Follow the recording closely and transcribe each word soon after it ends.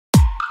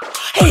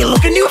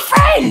look, a new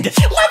friend!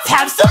 Let's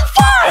have some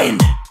fun!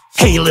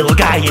 Hey little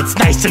guy, it's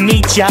nice to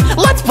meet ya.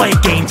 Let's play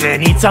games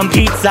and eat some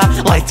pizza.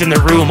 Lights in the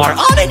room are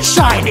on and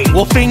shining.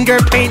 We'll finger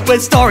paint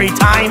with story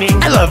timing.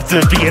 I love to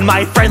be in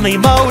my friendly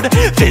mode.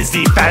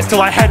 Fizzy fast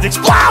till our heads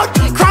explode.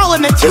 Crawl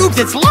in the tubes,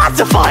 it's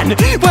lots of fun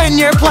when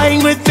you're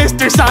playing with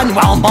Mr. Sun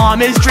while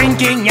mom is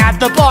drinking at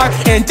the bar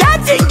and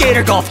dad's in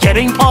Gator Golf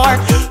getting par.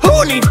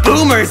 Who needs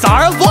boomers,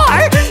 au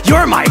revoir?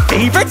 You're my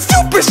favorite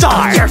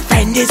superstar. Your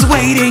friend is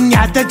waiting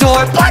at the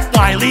door, but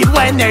why leave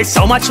when there's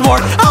so much more?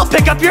 I'll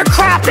pick up your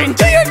crap and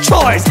do your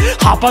chores.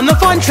 Hop on the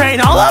fun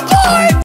train, all aboard!